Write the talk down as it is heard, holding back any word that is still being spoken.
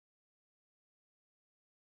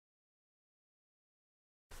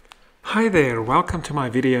Hi there, welcome to my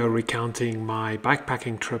video recounting my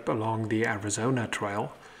bikepacking trip along the Arizona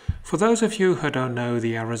Trail. For those of you who don't know,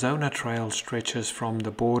 the Arizona Trail stretches from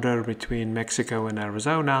the border between Mexico and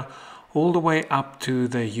Arizona all the way up to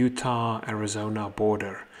the Utah-Arizona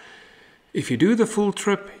border. If you do the full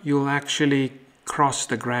trip, you'll actually cross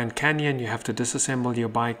the Grand Canyon. You have to disassemble your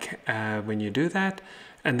bike when you do that,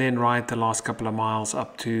 and then ride the last couple of miles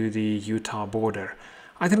up to the Utah border.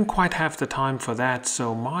 I didn't quite have the time for that,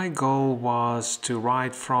 so my goal was to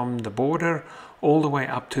ride from the border all the way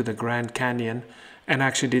up to the Grand Canyon, and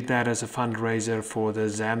actually did that as a fundraiser for the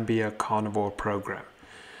Zambia Carnivore program.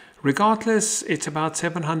 Regardless, it's about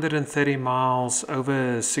 730 miles,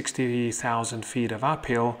 over 60,000 feet of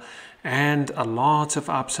uphill, and a lot of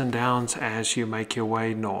ups and downs as you make your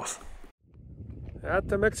way north. At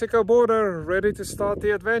the Mexico border, ready to start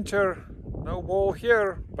the adventure. No wall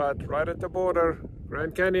here, but right at the border.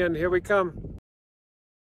 Grand Canyon, here we come.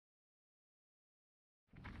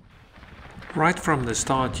 Right from the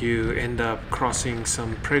start you end up crossing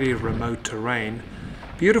some pretty remote terrain.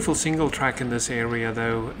 Beautiful single track in this area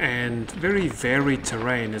though, and very varied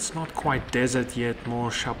terrain. It's not quite desert yet, more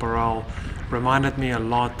chaparral. Reminded me a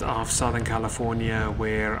lot of Southern California,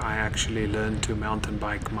 where I actually learned to mountain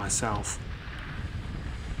bike myself.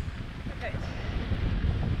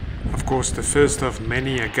 Of course, the first of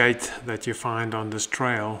many a gate that you find on this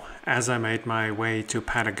trail, as I made my way to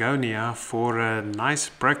Patagonia for a nice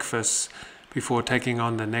breakfast before taking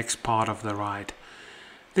on the next part of the ride.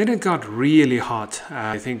 Then it got really hot.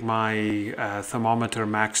 I think my thermometer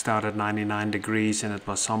maxed out at 99 degrees, and it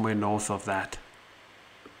was somewhere north of that.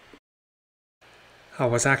 I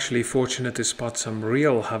was actually fortunate to spot some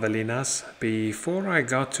real javelinas before I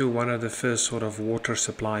got to one of the first sort of water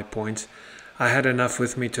supply points. I had enough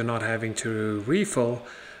with me to not having to refill,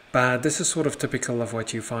 but this is sort of typical of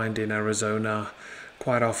what you find in Arizona,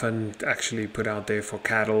 quite often actually put out there for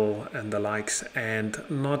cattle and the likes, and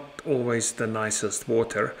not always the nicest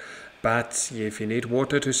water, but if you need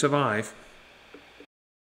water to survive.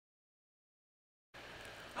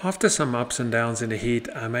 After some ups and downs in the heat,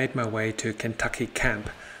 I made my way to Kentucky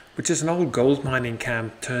Camp, which is an old gold mining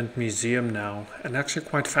camp turned museum now, and actually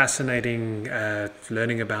quite fascinating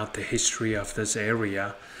learning about the history of this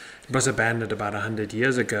area. It was abandoned about 100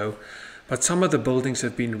 years ago, but some of the buildings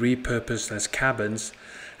have been repurposed as cabins,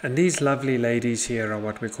 and these lovely ladies here are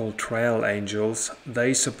what we call trail angels.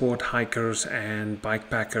 They support hikers and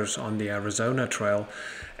bikepackers on the Arizona Trail,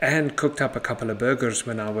 and cooked up a couple of burgers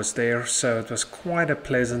when I was there, so it was quite a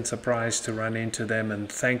pleasant surprise to run into them,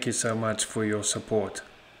 and thank you so much for your support.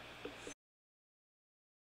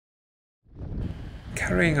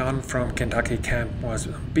 Carrying on from Kentucky Camp was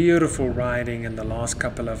beautiful riding in the last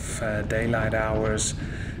couple of daylight hours.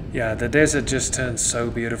 Yeah, the desert just turns so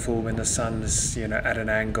beautiful when the sun is, at an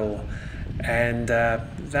angle. And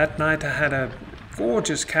that night I had a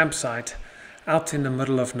gorgeous campsite out in the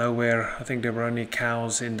middle of nowhere. I think there were only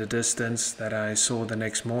cows in the distance that I saw the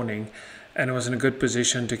next morning, and it was in a good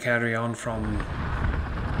position to carry on from.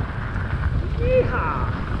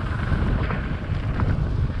 Yeehaw!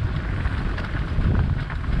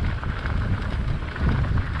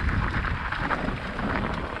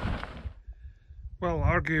 Well,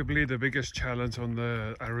 arguably the biggest challenge on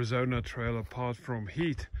the Arizona Trail, apart from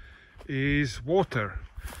heat, is water,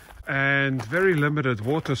 and very limited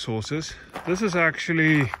water sources. This is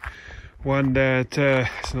actually one that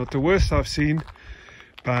is not the worst I've seen,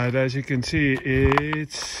 but as you can see,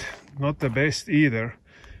 it's not the best either,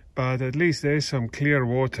 but at least there's some clear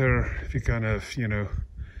water if you kind of,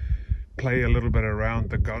 play a little bit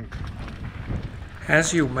around the gunk.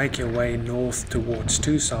 As you make your way north towards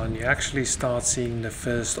Tucson, you actually start seeing the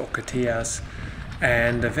first ocotillas,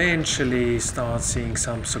 and eventually start seeing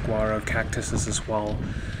some saguaro cactuses as well.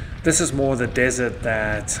 This is more the desert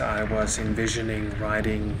that I was envisioning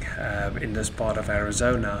riding in this part of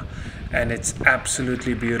Arizona, and it's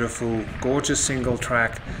absolutely beautiful, gorgeous single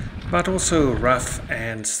track, but also rough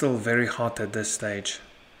and still very hot at this stage.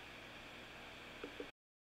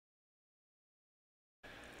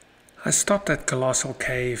 I stopped at Colossal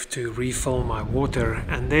Cave to refill my water,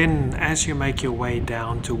 and then as you make your way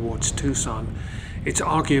down towards Tucson, it's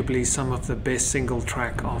arguably some of the best single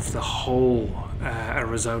track of the whole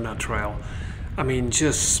Arizona Trail. I mean,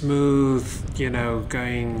 just smooth,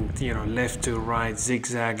 going, left to right,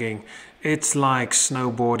 zigzagging. It's like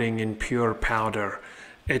snowboarding in pure powder.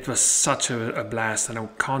 It was such a blast, and I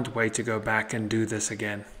can't wait to go back and do this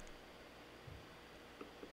again.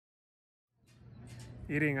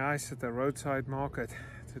 Eating ice at the roadside market.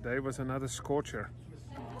 Today was another scorcher.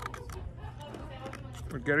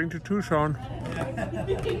 We're getting to Tucson.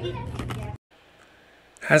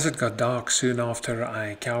 As it got dark soon after,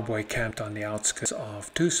 I cowboy camped on the outskirts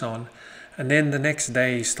of Tucson, and then the next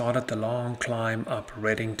day started the long climb up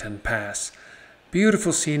Redington Pass.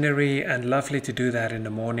 Beautiful scenery, and lovely to do that in the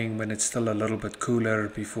morning when it's still a little bit cooler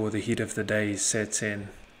before the heat of the day sets in.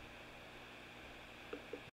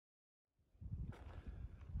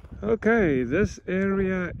 Okay, this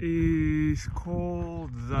area is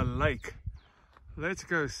called the lake. Let's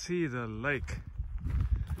go see the lake.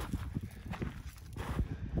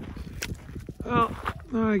 Well,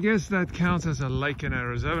 I guess that counts as a lake in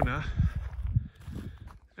Arizona,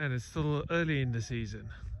 and it's still early in the season.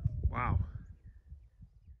 Wow.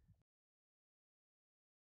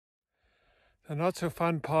 The not so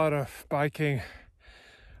fun part of biking,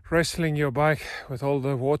 wrestling your bike with all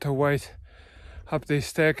the water weight up these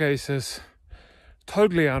staircases,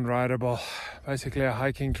 totally unrideable. Basically a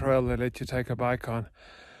hiking trail they let you take a bike on.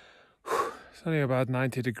 It's only about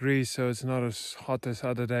 90 degrees, so it's not as hot as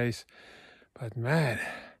other days. But man,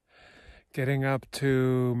 getting up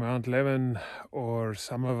to Mount Lemmon or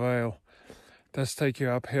Somerville does take you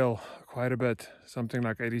uphill quite a bit, something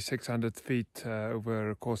like 8,600 feet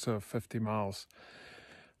over a course of 50 miles.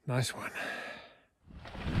 Nice one.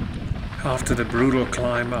 After the brutal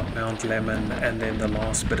climb up Mount Lemmon and then the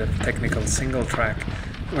last bit of technical single track,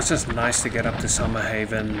 it was just nice to get up to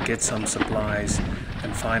Summerhaven, get some supplies,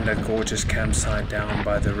 and find a gorgeous campsite down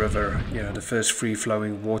by the river, you know, the first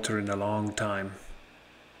free-flowing water in a long time.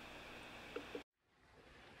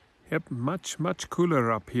 Yep, much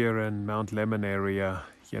cooler up here in Mount Lemmon area.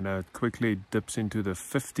 You know, it quickly dips into the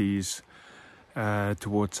 50s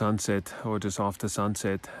towards sunset, or just after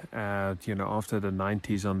sunset. You know, after the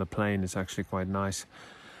 90s on the plain, it's actually quite nice.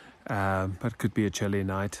 But it could be a chilly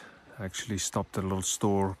night. I actually stopped at a little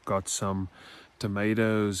store, got some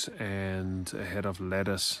tomatoes and a head of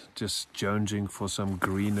lettuce, just jonesing for some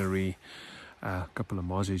greenery. A couple of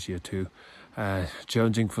mozzies here too.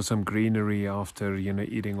 Jonesing for some greenery after, you know,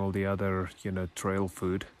 eating all the other, you know, trail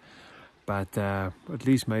food. But at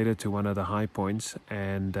least made it to one of the high points,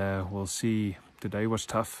 and we'll see. Today was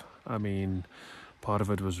tough. I mean, part of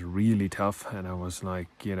it was really tough, and I was like,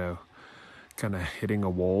 you know, kind of hitting a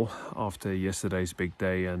wall after yesterday's big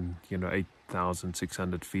day, and, you know,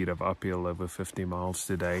 8,600 feet of uphill over 50 miles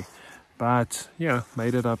today. But, yeah,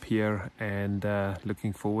 made it up here, and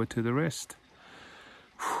looking forward to the rest.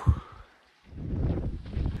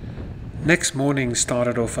 Next morning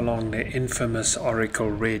started off along the infamous Oracle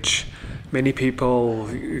Ridge. Many people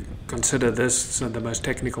consider this the most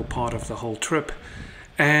technical part of the whole trip,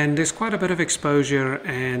 and there's quite a bit of exposure,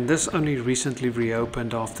 and this only recently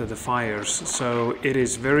reopened after the fires, so it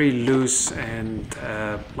is very loose, and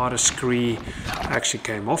a lot of scree. I actually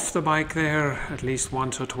came off the bike there at least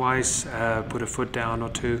once or twice, put a foot down or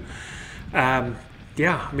two.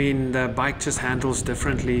 Yeah, I mean, the bike just handles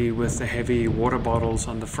differently with the heavy water bottles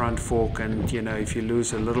on the front fork, and, you know, if you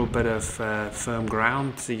lose a little bit of firm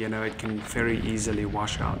ground, you know, it can very easily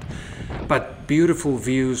wash out. But beautiful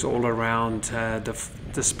views all around.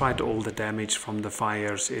 Despite all the damage from the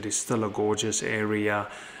fires, it is still a gorgeous area,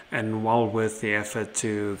 and well worth the effort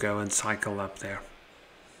to go and cycle up there.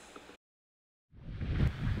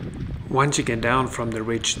 Once you get down from the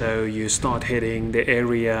ridge, though, you start hitting the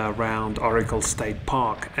area around Oracle State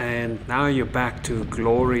Park, and now you're back to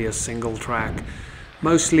glorious single track,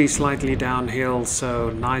 mostly slightly downhill, so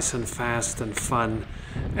nice and fast and fun,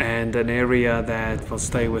 and an area that will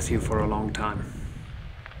stay with you for a long time.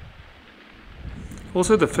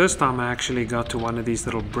 Also, the first time I actually got to one of these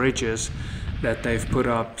little bridges that they've put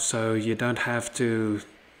up, so you don't have to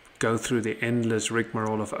go through the endless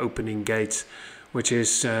rigmarole of opening gates, which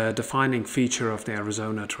is a defining feature of the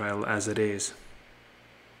Arizona Trail as it is.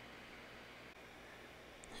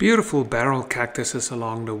 Beautiful barrel cactuses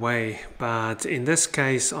along the way, but in this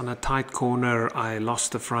case, on a tight corner, I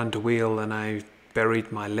lost the front wheel and I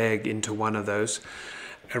buried my leg into one of those.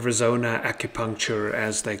 Arizona acupuncture,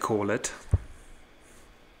 as they call it.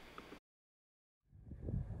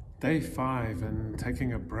 Day 5, and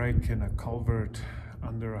taking a break in a culvert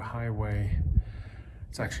under a highway.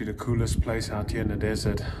 It's actually the coolest place out here in the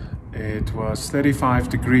desert. It was 35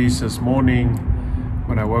 degrees this morning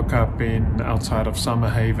when I woke up outside of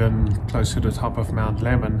Summerhaven, close to the top of Mount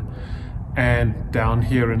Lemmon. And down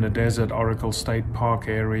here in the desert, Oracle State Park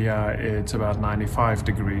area, it's about 95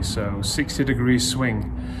 degrees, so 60 degrees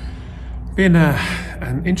swing. Been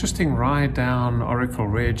an interesting ride down Oracle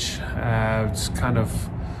Ridge. It's kind of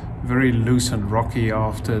very loose and rocky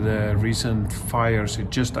after the recent fires. It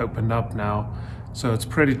just opened up now. So it's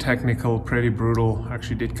pretty technical, pretty brutal.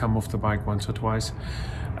 Actually did come off the bike once or twice.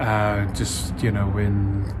 Just, you know,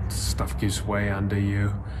 when stuff gives way under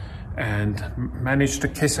you. and managed to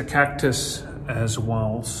kiss a cactus as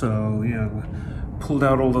well. So, you know, pulled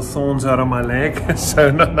out all the thorns out of my leg,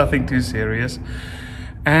 so nothing too serious.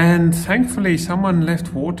 And thankfully someone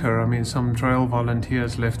left water. I mean, some trail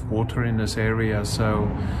volunteers left water in this area.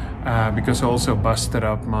 So because I also busted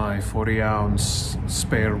up my 40-ounce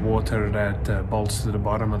spare water that bolts to the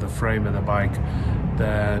bottom of the frame of the bike,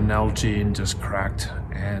 the Nalgene just cracked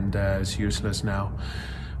and is useless now.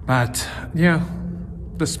 But yeah,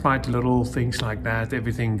 despite little things like that,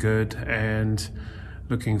 everything good, and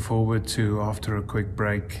looking forward to, after a quick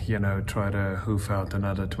break, you know, try to hoof out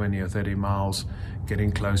another 20 or 30 miles,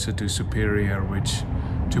 getting closer to Superior, which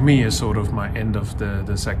to me is sort of my end of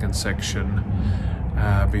the second section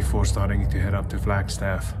before starting to head up to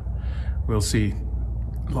Flagstaff. We'll see.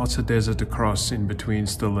 Lots of desert to cross in between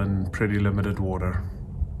still, and pretty limited water.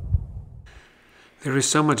 There is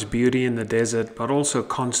so much beauty in the desert, but also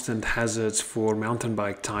constant hazards for mountain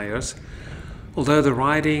bike tires. Although the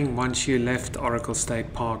riding, once you left Oracle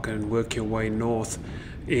State Park and work your way north,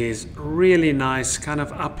 is really nice, kind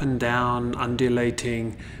of up and down,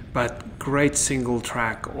 undulating, but great single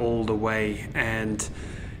track all the way. And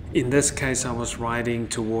in this case, I was riding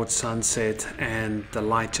towards sunset and the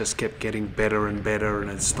light just kept getting better and better,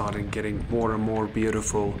 and it started getting more and more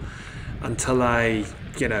beautiful until I,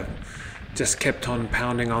 you know, just kept on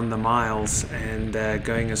pounding on the miles and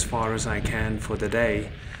going as far as I can for the day,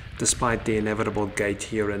 despite the inevitable gate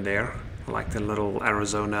here and there. I like the little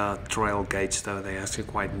Arizona Trail gates though, they're actually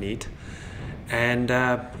quite neat. And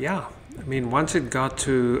yeah, I mean, once it got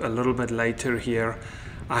to a little bit later here,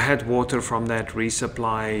 I had water from that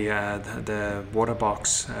resupply, the water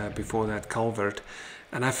box before that culvert,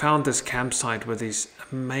 and I found this campsite with these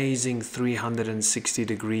amazing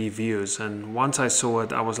 360-degree views. And once I saw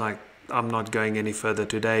it, I was like, I'm not going any further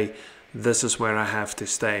today. This is where I have to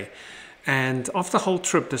stay. And of the whole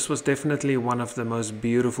trip, this was definitely one of the most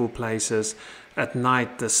beautiful places. At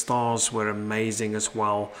night, the stars were amazing as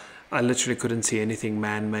well. I literally couldn't see anything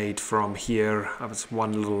man-made from here. There was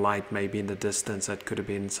one little light maybe in the distance that could have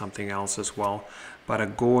been something else as well. But a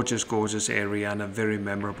gorgeous, gorgeous area and a very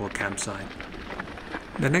memorable campsite.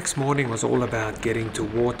 The next morning was all about getting to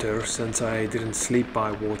water, since I didn't sleep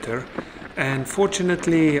by water. And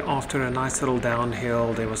fortunately, after a nice little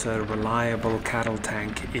downhill, there was a reliable cattle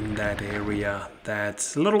tank in that area.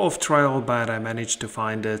 That's a little off trail, but I managed to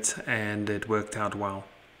find it and it worked out well.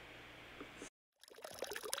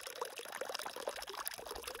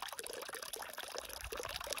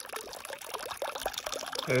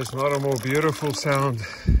 There's not a more beautiful sound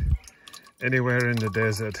anywhere in the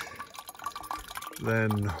desert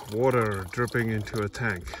than water dripping into a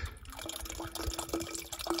tank.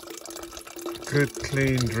 Good,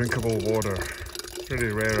 clean, drinkable water. Pretty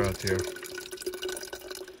rare out here.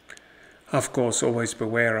 Of course, always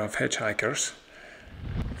beware of hitchhikers.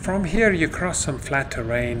 From here you cross some flat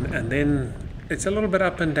terrain, and then it's a little bit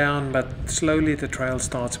up and down, but slowly the trail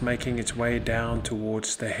starts making its way down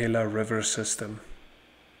towards the Gila River system.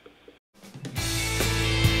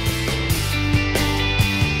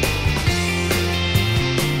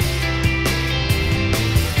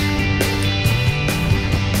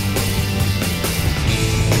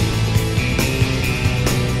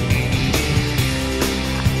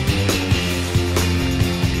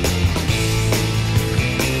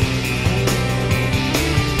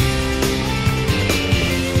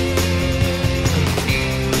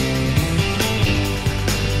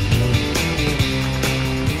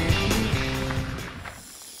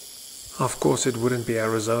 Of course, it wouldn't be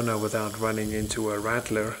Arizona without running into a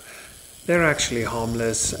rattler. They're actually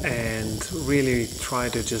harmless and really try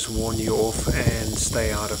to just warn you off and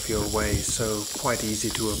stay out of your way, so quite easy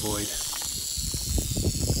to avoid.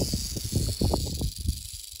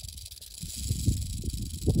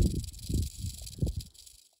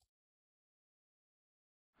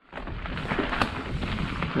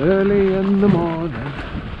 Early in the morning,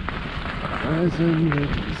 rising with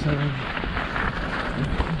the sun.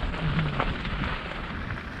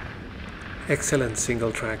 Excellent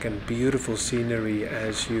single track and beautiful scenery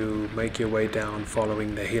as you make your way down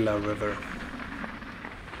following the Gila River.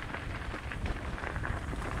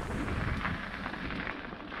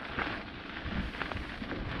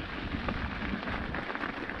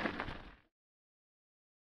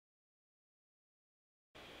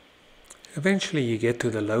 Eventually you get to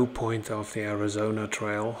the low point of the Arizona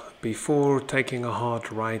Trail before taking a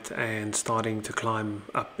hard right and starting to climb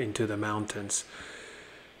up into the mountains.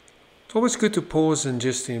 It's always good to pause and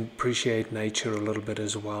just appreciate nature a little bit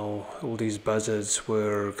as well. All these buzzards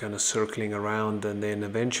were kind of circling around and then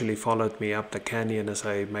eventually followed me up the canyon as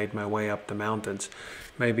I made my way up the mountains.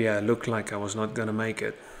 Maybe I looked like I was not going to make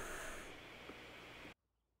it.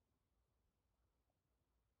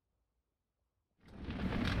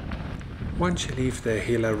 Once you leave the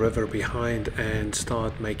Gila River behind and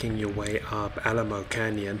start making your way up Alamo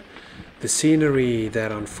Canyon, the scenery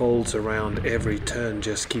that unfolds around every turn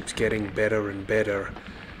just keeps getting better and better.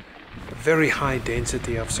 Very high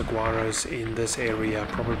density of saguaros in this area,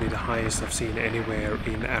 probably the highest I've seen anywhere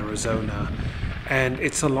in Arizona. And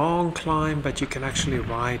it's a long climb, but you can actually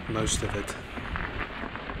ride most of it.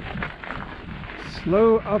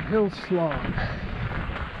 Slow uphill slog.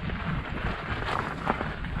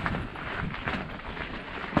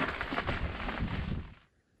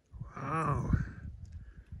 Wow,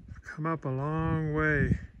 come up a long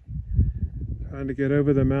way. Trying to get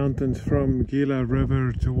over the mountains from Gila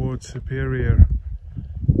River towards Superior.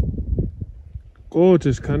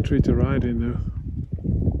 Gorgeous country to ride in though.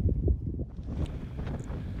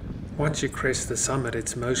 Once you crest the summit,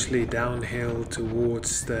 it's mostly downhill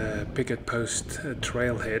towards the picket post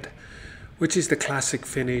trailhead, which is the classic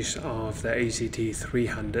finish of the ACT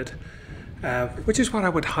 300. Which is what I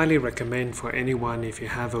would highly recommend for anyone if you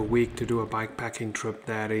have a week to do a bikepacking trip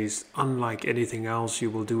that is unlike anything else you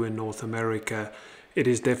will do in North America. It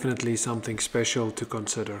is definitely something special to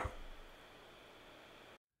consider.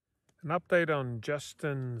 An update on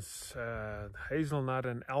Justin's hazelnut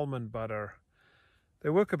and almond butter. They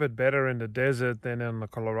work a bit better in the desert than on the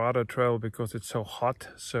Colorado Trail because it's so hot,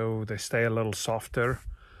 so they stay a little softer.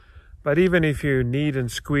 But even if you knead and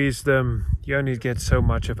squeeze them, you only get so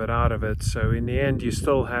much of it out of it. So in the end, you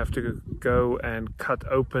still have to go and cut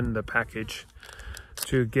open the package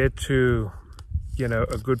to get to, you know,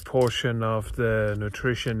 a good portion of the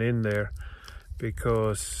nutrition in there,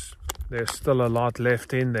 because there's still a lot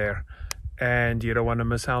left in there and you don't want to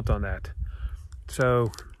miss out on that.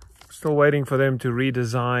 So still waiting for them to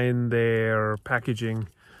redesign their packaging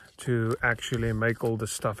to actually make all the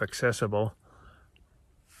stuff accessible,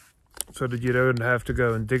 so that you don't have to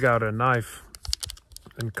go and dig out a knife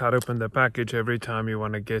and cut open the package every time you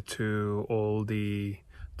want to get to all the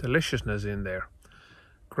deliciousness in there.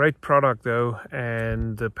 Great product though,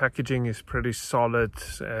 and the packaging is pretty solid,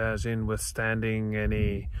 as in withstanding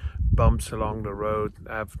any bumps along the road.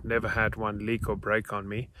 I've never had one leak or break on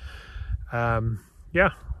me. Yeah,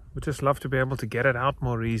 would just love to be able to get it out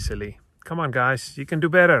more easily. Come on guys, you can do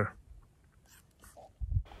better.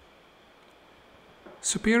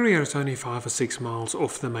 Superior is only 5 or 6 miles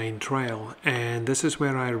off the main trail, and this is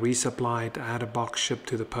where I resupplied. I had a box shipped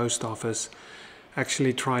to the post office.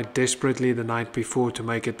 Actually tried desperately the night before to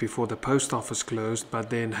make it before the post office closed, but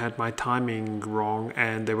then had my timing wrong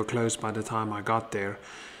and they were closed by the time I got there.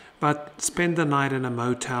 But spent the night in a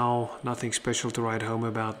motel, nothing special to write home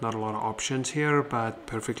about, not a lot of options here, but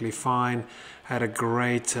perfectly fine. Had a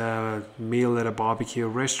great meal at a barbecue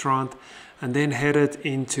restaurant, and then headed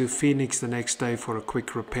into Phoenix the next day for a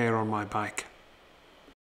quick repair on my bike.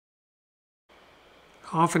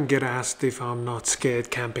 I often get asked if I'm not scared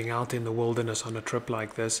camping out in the wilderness on a trip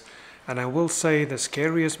like this, and I will say the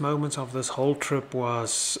scariest moments of this whole trip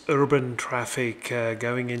was urban traffic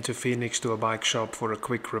going into Phoenix to a bike shop for a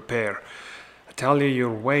quick repair. I tell you,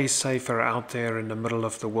 you're way safer out there in the middle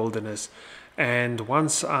of the wilderness. And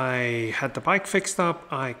once I had the bike fixed up,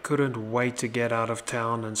 I couldn't wait to get out of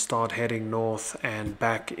town and start heading north and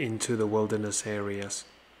back into the wilderness areas.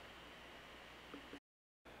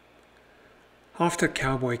 After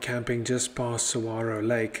cowboy camping just past Saguaro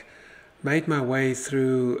Lake, made my way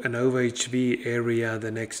through an OHV area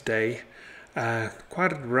the next day.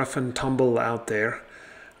 Quite rough and tumble out there.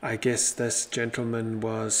 I guess this gentleman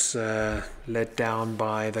was let down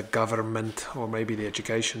by the government or maybe the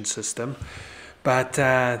education system. But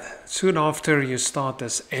soon after, you start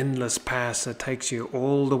this endless pass that takes you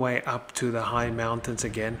all the way up to the high mountains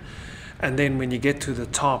again. And then when you get to the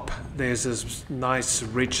top, there's this nice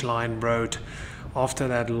ridgeline road. After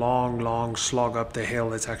that long slog up the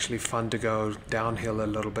hill, it's actually fun to go downhill a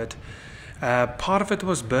little bit. Part of it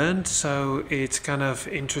was burned, so it's kind of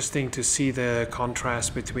interesting to see the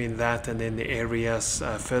contrast between that and then the areas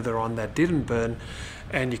further on that didn't burn,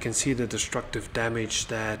 and you can see the destructive damage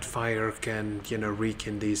that fire can, wreak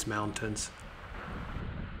in these mountains.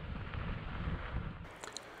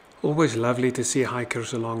 Always lovely to see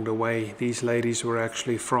hikers along the way. These ladies were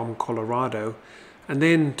actually from Colorado, and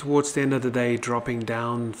then towards the end of the day dropping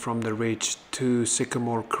down from the ridge to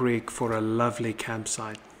Sycamore Creek for a lovely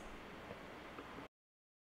campsite.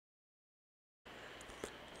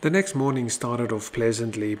 The next morning started off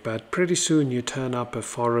pleasantly, but pretty soon you turn up a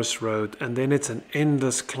forest road, and then it's an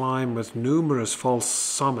endless climb with numerous false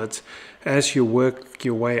summits as you work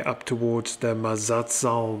your way up towards the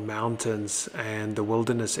Mazatzal Mountains and the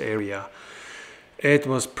wilderness area. It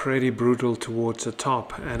was pretty brutal towards the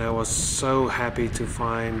top, and I was so happy to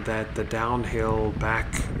find that the downhill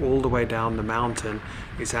back all the way down the mountain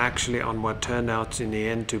is actually on what turned out in the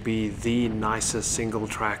end to be the nicest single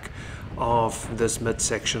track of this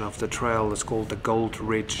midsection of the trail. It's called the Gold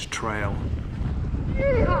Ridge Trail.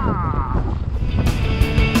 Yeehaw!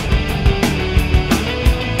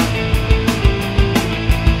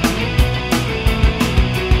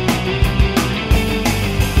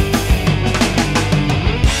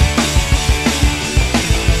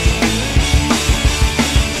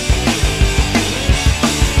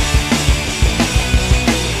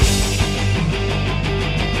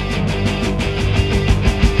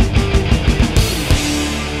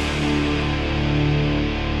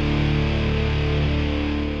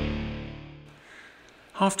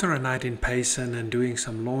 After a night in Payson and doing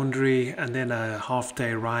some laundry and then a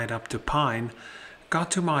half-day ride up to Pine,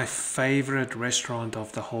 got to my favorite restaurant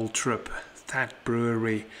of the whole trip, that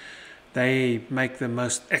brewery. They make the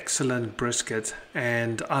most excellent brisket,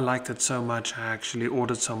 and I liked it so much I actually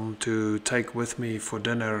ordered some to take with me for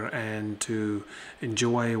dinner and to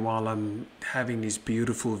enjoy while I'm having these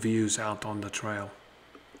beautiful views out on the trail.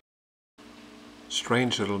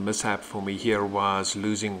 Strange little mishap for me here was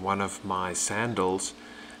losing one of my sandals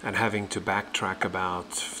and having to backtrack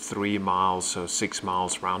about 3 miles, so 6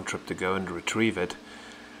 miles round trip to go and retrieve it.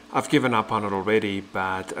 I've given up on it already,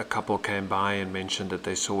 but a couple came by and mentioned that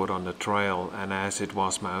they saw it on the trail, and as it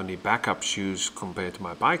was my only backup shoes compared to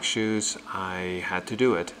my bike shoes, I had to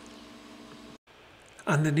do it.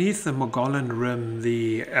 Underneath the Mogollon Rim,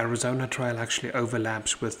 the Arizona Trail actually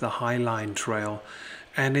overlaps with the Highline Trail,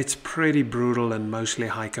 and it's pretty brutal and mostly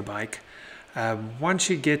hike-a-bike. Once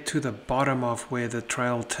you get to the bottom of where the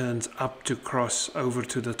trail turns up to cross over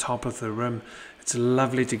to the top of the rim, it's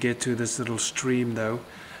lovely to get to this little stream though,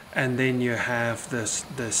 and then you have the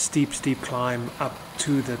steep climb up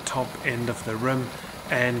to the top end of the rim,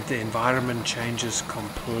 and the environment changes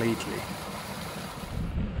completely.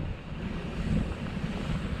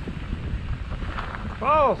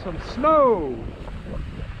 Oh, some snow!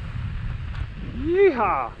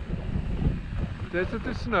 Yeehaw! Desert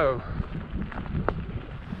to snow.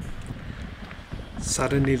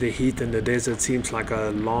 Suddenly the heat in the desert seems like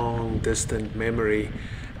a long distant memory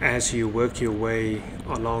as you work your way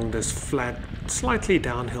along this flat, slightly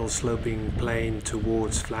downhill sloping plain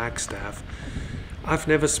towards Flagstaff. I've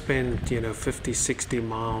never spent 50-60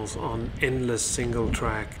 miles on endless single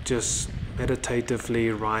track just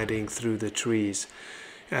meditatively riding through the trees.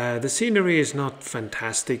 The scenery is not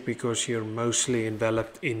fantastic because you're mostly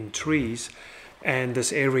enveloped in trees, and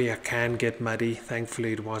this area can get muddy.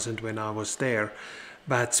 Thankfully it wasn't when I was there,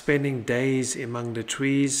 but spending days among the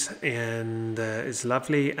trees and is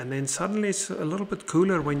lovely, and then suddenly it's a little bit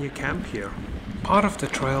cooler when you camp here. Part of the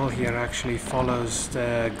trail here actually follows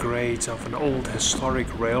the grades of an old historic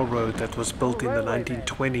railroad that was built in the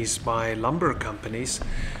 1920s by lumber companies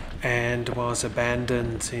and was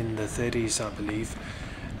abandoned in the 30s, I believe.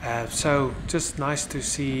 So just nice to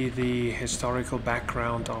see the historical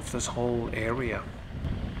background of this whole area.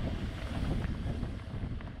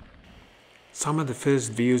 Some of the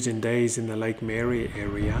first views in days in the Lake Mary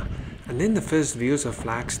area, and then the first views of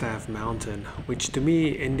Flagstaff Mountain, which to me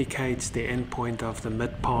indicates the end point of the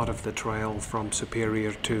mid part of the trail from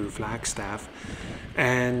Superior to Flagstaff.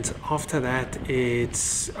 And after that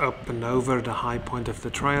it's up and over the high point of the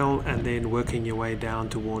trail and then working your way down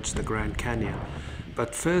towards the Grand Canyon.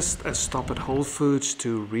 But first a stop at Whole Foods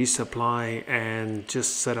to resupply and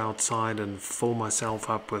just sit outside and fill myself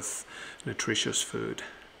up with nutritious food.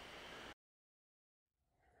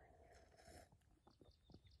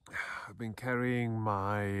 I've been carrying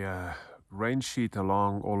my rain sheet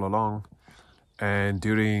along all along, and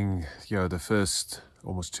during the first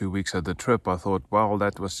almost 2 weeks of the trip I thought, well,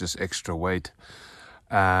 that was just extra weight.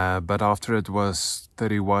 But after it was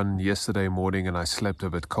 31 yesterday morning and I slept a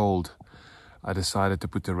bit cold, I decided to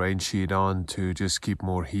put the rain sheet on to just keep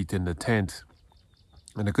more heat in the tent.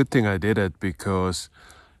 And a good thing I did it, because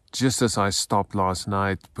just as I stopped last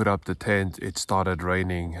night, put up the tent, it started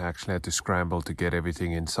raining. I actually had to scramble to get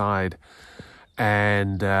everything inside.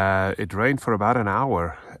 And it rained for about an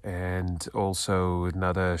hour, and also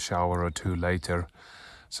another shower or two later.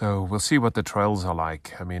 So we'll see what the trails are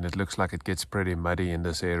like. I mean, it looks like it gets pretty muddy in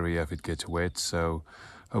this area if it gets wet. So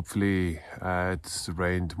hopefully it's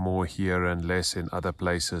rained more here and less in other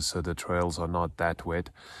places, so the trails are not that wet.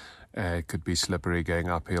 It could be slippery going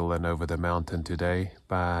uphill and over the mountain today.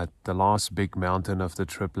 But the last big mountain of the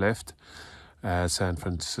trip left, San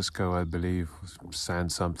Francisco, I believe, San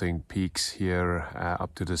something peaks here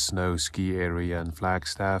up to the snow ski area in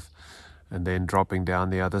Flagstaff. and then dropping down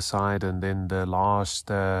the other side, and then the last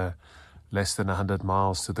less than 100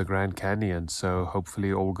 miles to the Grand Canyon. So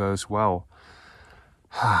hopefully all goes well.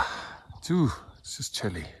 It's just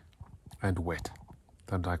chilly and wet.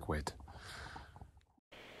 Don't like wet.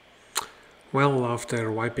 Well,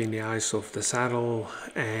 after wiping the ice off the saddle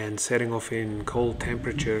and setting off in cold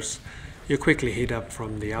temperatures, you quickly heat up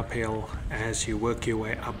from the uphill as you work your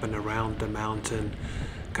way up and around the mountain,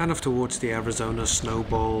 kind of towards the Arizona Snow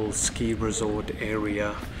Bowl ski resort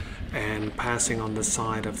area and passing on the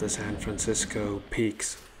side of the San Francisco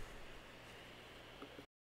peaks.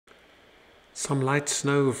 Some light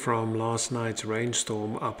snow from last night's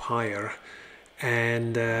rainstorm up higher,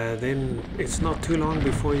 and then it's not too long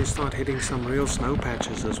before you start hitting some real snow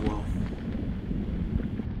patches as well.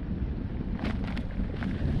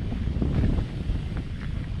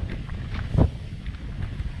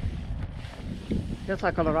 Just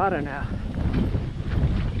like Colorado now.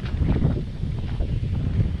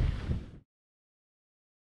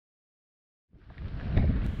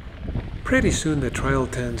 Pretty soon the trail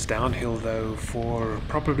turns downhill though, for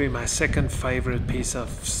probably my second favorite piece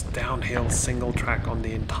of downhill single track on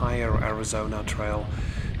the entire Arizona Trail.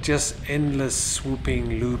 Just endless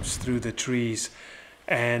swooping loops through the trees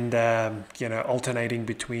and alternating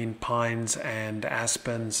between pines and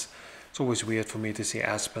aspens. It's always weird for me to see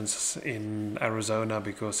aspens in Arizona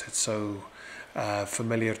because it's so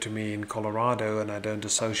familiar to me in Colorado and I don't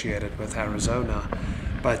associate it with Arizona.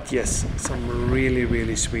 But yes, some really,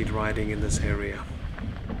 really sweet riding in this area.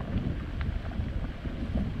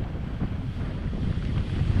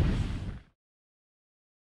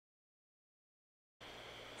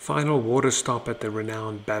 Final water stop at the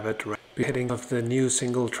renowned Babbitt Range, heading off the new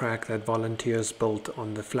single track that volunteers built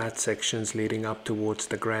on the flat sections leading up towards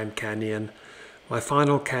the Grand Canyon. My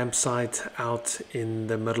final campsite out in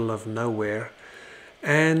the middle of nowhere.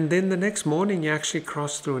 And then the next morning you actually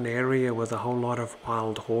cross through an area with a whole lot of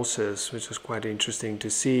wild horses, which was quite interesting to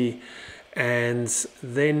see, and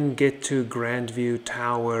then get to Grandview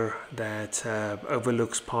Tower that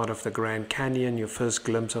overlooks part of the Grand Canyon, your first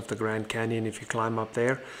glimpse of the Grand Canyon if you climb up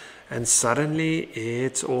there, and suddenly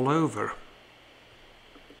it's all over.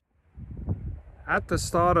 At the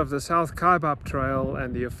start of the South Kaibab Trail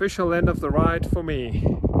and the official end of the ride for me.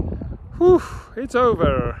 Whew, it's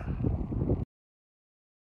over.